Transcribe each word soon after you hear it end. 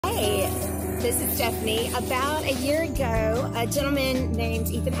This is Stephanie. About a year ago, a gentleman named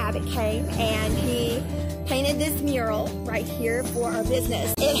Ethan Abbott came and he painted this mural right here for our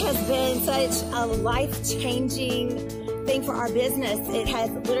business. It has been such a life-changing thing for our business. It has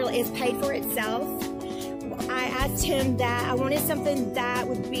literally, it's paid for itself. I asked him that I wanted something that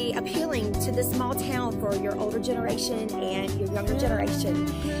would be appealing to the small town for your older generation and your younger generation.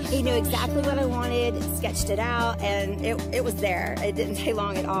 He knew exactly what I wanted, sketched it out, and it was there. It didn't take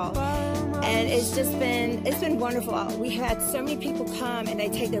long at all. And it's been wonderful. We had so many people come and they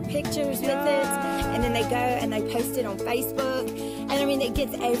take their pictures with it, and then they go and they post it on Facebook. And I mean, it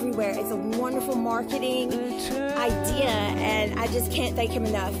gets everywhere. It's a wonderful marketing idea, and I just can't thank him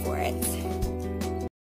enough for it.